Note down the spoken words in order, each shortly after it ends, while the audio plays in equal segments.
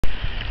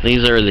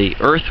These are the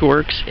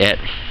earthworks at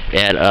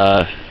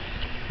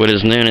what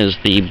is known as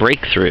the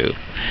Breakthrough,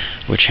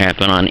 which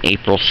happened on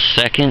April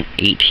 2nd,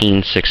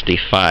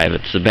 1865.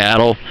 It's the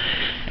battle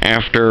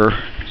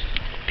after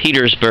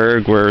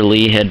Petersburg, where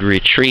Lee had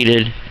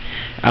retreated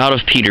out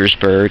of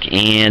Petersburg,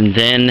 and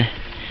then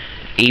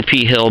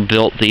A.P. Hill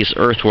built these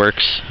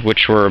earthworks,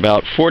 which were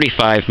about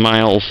 45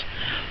 miles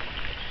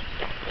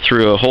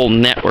through a whole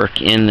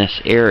network in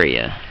this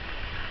area.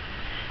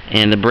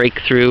 And the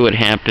breakthrough would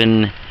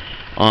happen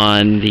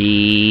on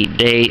the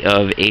day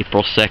of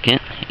April 2nd,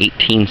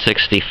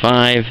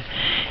 1865.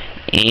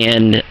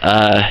 And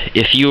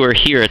if you were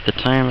here at the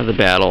time of the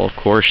battle, of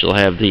course, you'll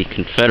have the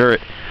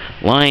Confederate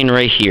line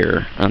right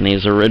here on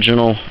these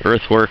original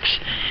earthworks,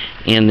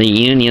 and the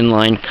Union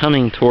line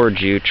coming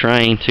towards you,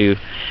 trying to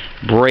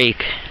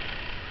break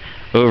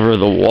over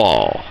the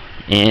wall.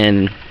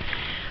 And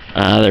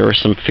there was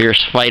some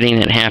fierce fighting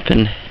that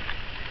happened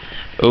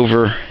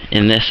over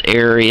in this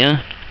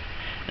area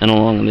and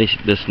along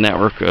this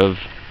network of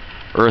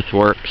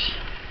earthworks.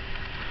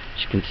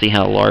 You can see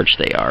how large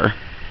they are.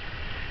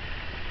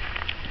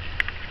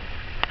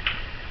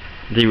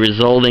 The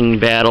resulting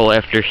battle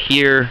after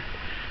here,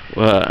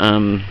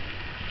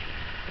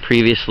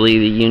 previously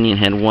the Union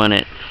had won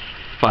at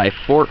Five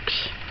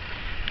Forks.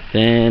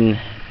 Then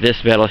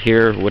this battle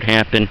here would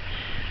happen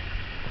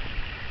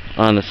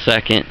on the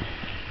 2nd,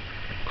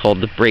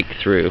 called the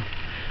Breakthrough,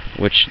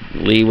 which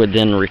Lee would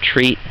then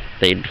retreat.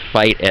 They'd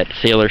fight at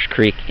Sailor's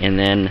Creek, and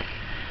then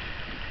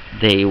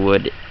they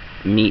would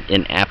meet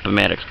in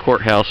Appomattox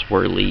Courthouse,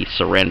 where Lee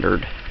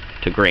surrendered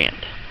to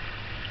Grant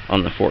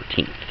on the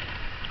 14th.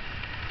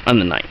 On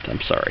the 9th,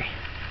 I'm sorry.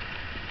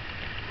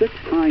 Thick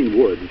pine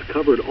woods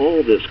covered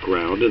all this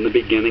ground in the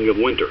beginning of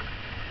winter,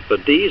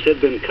 but these had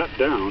been cut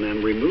down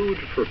and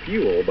removed for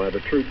fuel by the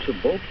troops of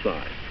both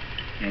sides,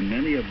 and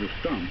many of the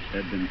stumps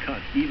had been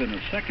cut even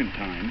a second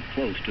time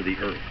close to the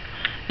earth.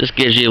 This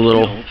gives you a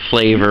little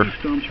flavor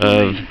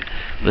of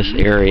this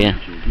area.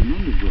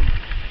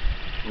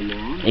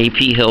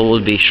 A.P. Hill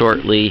would be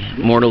shortly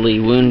mortally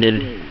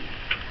wounded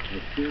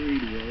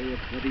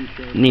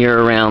near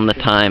around the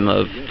time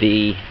of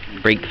the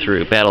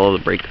Breakthrough, Battle of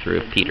the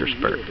Breakthrough of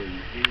Petersburg.